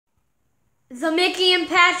The Mickey and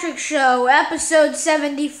Patrick Show, episode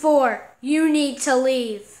 74. You need to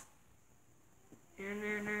leave.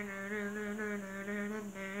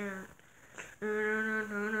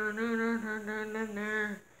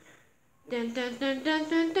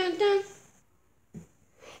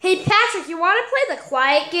 Hey Patrick, you want to play the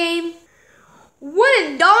quiet game? What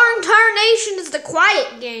in darn tarnation is the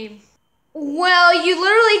quiet game? Well, you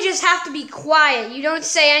literally just have to be quiet. You don't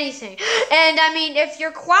say anything. And, if you're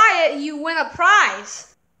quiet, you win a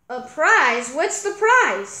prize. A prize? What's the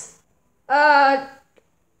prize? A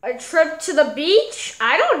trip to the beach?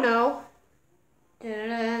 I don't know.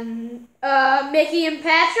 Mickey and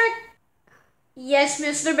Patrick? Yes,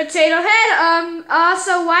 Mr. Potato Head.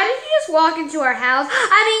 So why did you just walk into our house?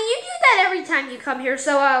 You do that every time you come here,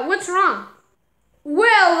 so, what's wrong?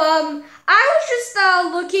 Well, I was just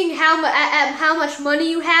looking at how much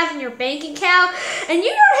money you have in your bank account, and you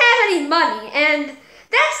don't have any money, and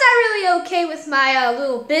that's not really okay with my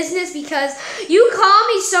little business because you call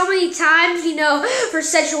me so many times, for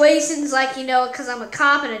situations like, because I'm a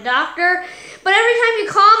cop and a doctor, but every time you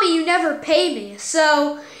call me, you never pay me,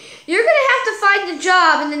 so you're going to have to find a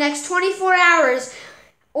job in the next 24 hours,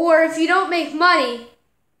 or if you don't make money,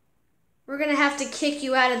 we're going to have to kick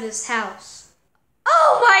you out of this house.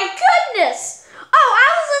 Oh my goodness! Oh, I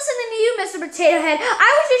was listening to you, Mr. Potato Head. I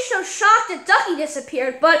was just so shocked that Ducky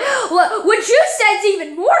disappeared, but what you said's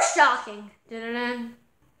even more shocking. Dun-dun-dun.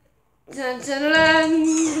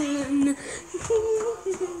 Dun-dun-dun.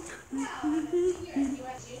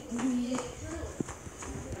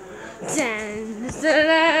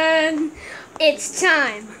 Dun-dun-dun. It's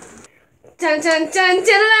time.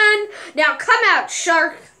 Dun-dun-dun-dun-dun. Now come out,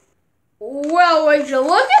 shark. Well, would you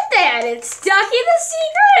look at that? It's Ducky the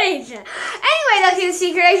Secret Agent. Anyway, Ducky the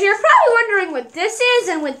Secret Agent, you're probably wondering what this is,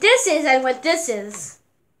 and what this is, and what this is.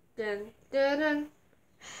 Dun, dun, dun.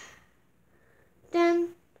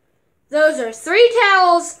 Dun. Those are 3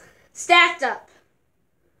 towels stacked up.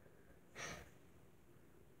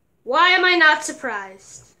 Why am I not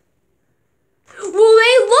surprised? Well,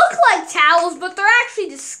 they look like towels, but they're actually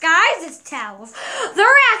disguised as towels. They're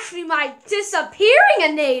actually my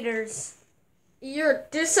disappearing-inators. Your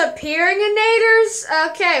disappearing-inators?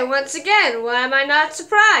 Okay, once again, why am I not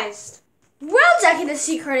surprised? Well, Ducky the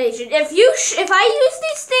Secret Agent, if I use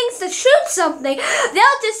these things to shoot something,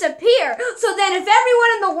 they'll disappear. So then if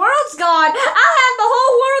everyone in the world's gone, I'll have the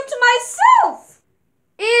whole world to myself.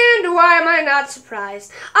 And why am I not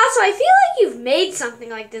surprised? Also, I feel like you've made something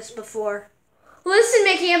like this before. Listen,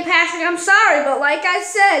 Mickey and Patrick, I'm sorry, but like I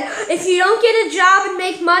said, if you don't get a job and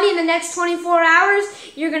make money in the next 24 hours,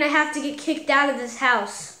 you're going to have to get kicked out of this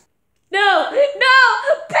house. No,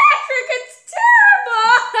 Patrick, it's terrible!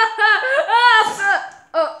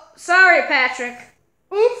 Oh, sorry, Patrick.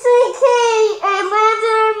 It's okay, I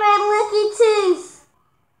landed on my lucky tooth.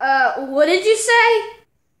 What did you say?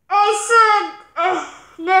 I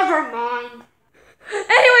said, never mind.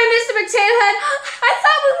 Anyway, Mr. Potato Head, I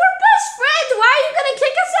thought we were best friends. Why are you going to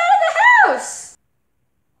kick us out of the house?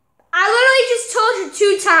 I literally just told you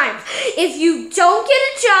 2 times. If you don't get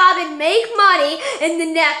a job and make money in the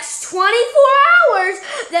next 24 hours,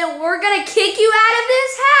 then we're going to kick you out of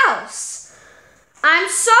this house. I'm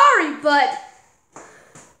sorry, but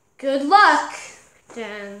good luck.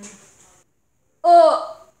 Then.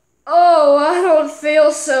 Oh, I don't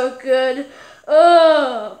feel so good.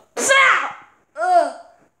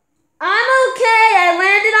 I'm okay. I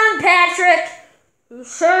landed on Patrick. You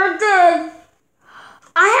sure did.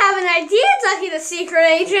 I have an idea, Ducky the Secret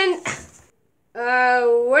Agent.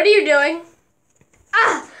 What are you doing?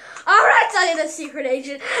 All right, Ducky the Secret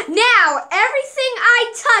Agent. Now, everything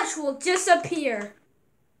I touch will disappear.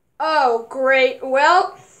 Oh, great.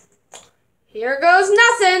 Well, here goes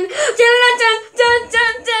nothing. Dun, dun, dun, dun,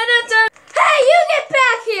 dun, dun, dun. Hey, you get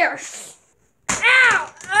back here.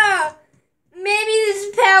 Ow! Maybe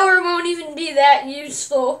this power won't even be that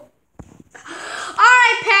useful.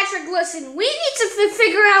 Alright, Patrick, listen. We need to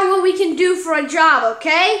figure out what we can do for a job,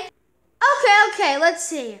 okay? Okay, let's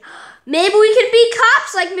see. Maybe we could be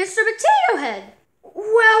cops like Mr. Potato Head.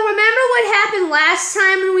 Well, remember what happened last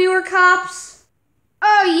time when we were cops?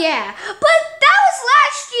 Oh, yeah. But that was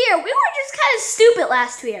last year. We were just kind of stupid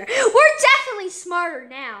last year. We're definitely smarter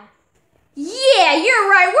now. Yeah, you're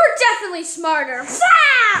right. We're definitely smarter.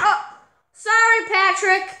 Oh, sorry,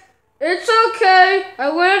 Patrick. It's okay. I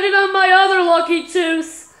landed on my other lucky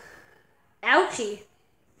tooth. Ouchie.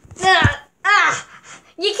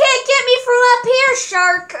 You can't get me from up here,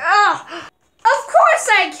 shark. Of course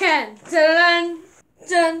I can. Dun,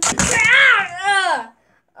 dun.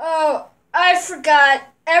 Oh, I forgot.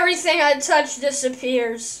 Everything I touch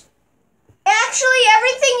disappears. Actually,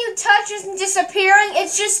 everything you touch couch isn't disappearing,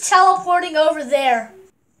 it's just teleporting over there.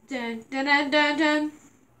 Dun, dun, dun, dun, dun.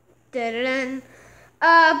 Dun, dun, dun.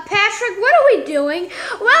 Patrick, what are we doing?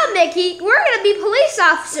 Well, Mickey, we're gonna be police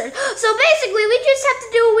officers. So basically, we just have to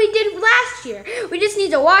do what we did last year. We just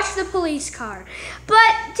need to watch the police car.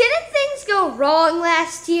 But didn't things go wrong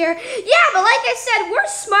last year? Yeah, but like I said, we're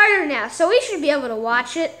smarter now, so we should be able to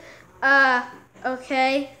watch it.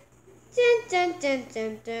 Okay. Dun, dun, dun,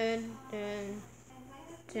 dun, dun, dun.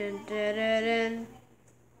 Dun, dun, dun, dun.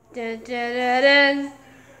 Dun, dun, dun, dun.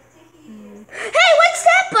 Hey, what's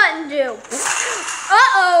that button do?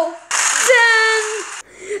 Uh-oh. Dun.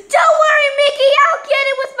 Don't worry, Mickey. I'll get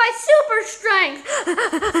it with my super strength.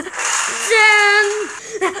 Dun.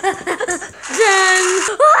 Dun.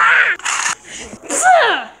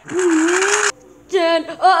 Dun.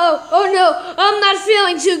 Uh-oh. Oh, no. I'm not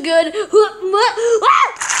feeling too good.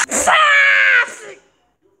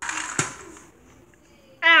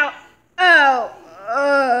 Ow. Oh.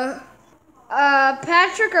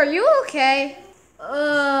 Patrick, are you okay?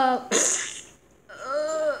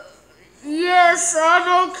 Yes,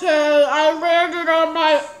 I'm okay. I landed on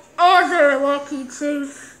my other lucky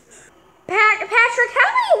tooth. Patrick, how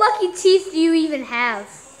many lucky teeth do you even have?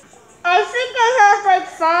 I think I have like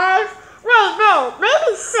 5. Wait, no,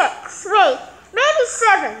 maybe 6. Wait, maybe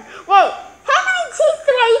 7. Wait, how many teeth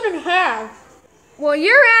do I even have? Well,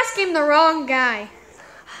 you're asking the wrong guy.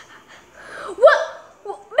 What?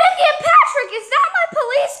 Mickey and Patrick, is that my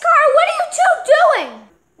police car? What are you two doing?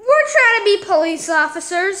 We're trying to be police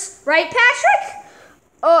officers, right, Patrick?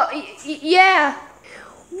 Yeah.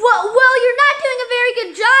 Well, you're not doing a very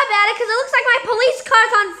good job at it because it looks like my police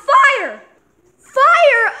car's on fire.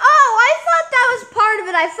 Fire? Oh, I thought that was part of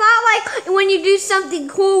it. I thought like when you do something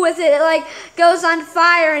cool with it, it like goes on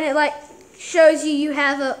fire and it like shows you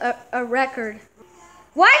have a record.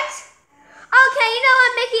 What? Okay, you know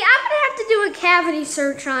what, Mickey? I'm gonna have to do a cavity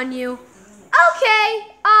search on you. Okay.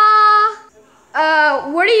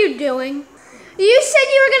 What are you doing? You said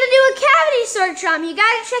you were gonna do a cavity search on me. You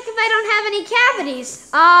gotta check if I don't have any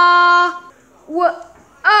cavities. What?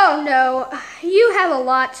 Oh no, you have a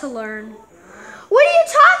lot to learn. What are you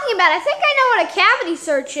talking about? I think I know what a cavity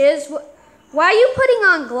search is. Why are you putting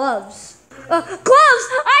on gloves? Gloves!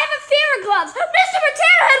 I have a fear of gloves! Mr.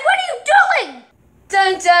 Potato Head, what are you doing?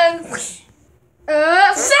 Dun dun.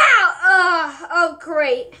 Foul! Oh,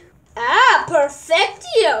 great.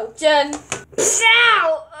 Perfectio. Dun.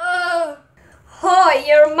 Foul. Oh,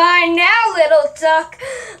 you're mine now, little duck.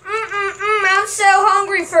 I'm so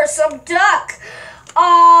hungry for some duck.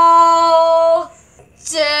 Oh.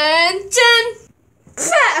 Dun dun.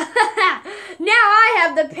 Now I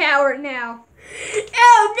have the power now.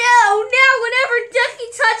 Oh no, now whenever Ducky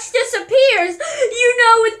Touch disappears, you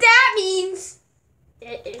know what that means.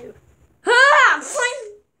 Uh-oh.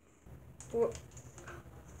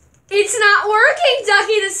 It's not working,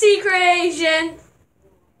 Ducky the Secret Agent.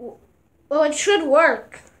 Well, it should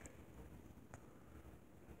work.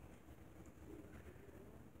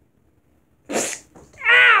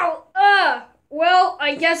 Ow! Well,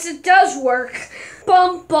 I guess it does work.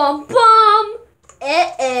 Bum, bum, bum.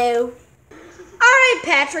 Uh-oh. Alright,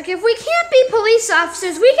 Patrick, if we can't be police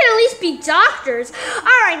officers, we can at least be doctors.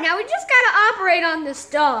 Alright, now we just gotta operate on this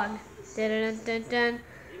dog. Dun, dun, dun, dun.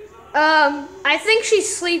 I think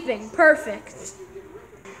she's sleeping. Perfect.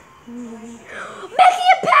 Mickey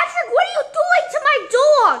and Patrick, what are you doing to my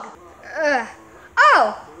dog? Oh.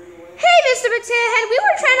 Hey, Mr. Potato Head, we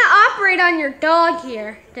were trying to operate on your dog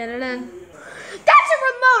here. Dun, dun, dun. That's a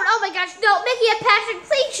remote! Oh my gosh, no, Mickey and Patrick,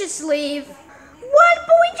 please just leave. What?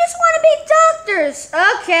 But we just want to be doctors.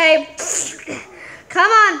 Okay.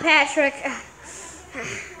 Come on, Patrick.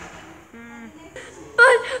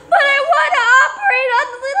 But I want to operate on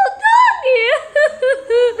the little doggy.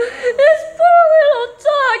 This poor little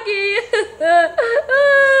doggy.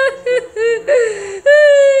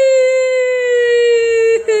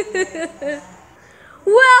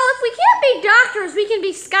 Well, if we can't be doctors, we can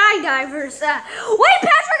be skydivers. Wait,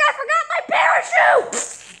 Patrick, I forgot my parachute.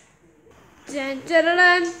 Dun, dun, dun,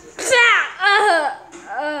 dun.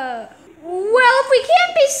 Well, if we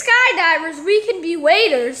can't be skydivers, we can be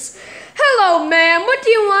waiters. Hello, ma'am. What do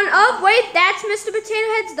you want? Oh, wait, that's Mr. Potato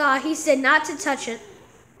Head's dog. He said not to touch it.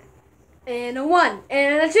 And a 1,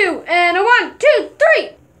 and a 2, and a 1, 2,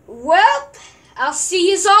 3. Well, I'll see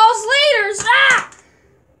you alls later.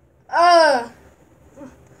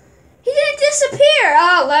 He didn't disappear.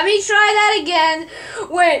 Oh, let me try that again.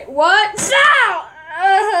 Wait, what?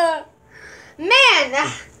 Man,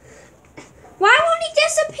 why won't he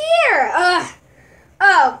disappear?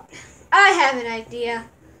 Oh, I have an idea.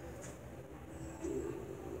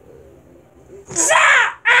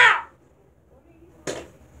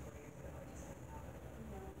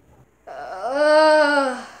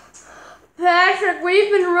 We've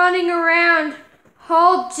been running around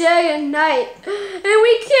all day and night, and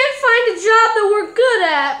we can't find a job that we're good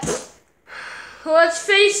at. Let's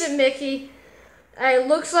face it, Mickey. It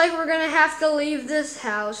looks like we're gonna have to leave this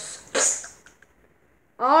house.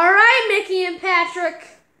 All right, Mickey and Patrick.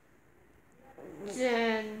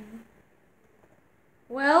 Then,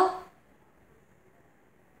 well,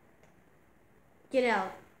 get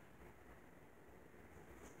out.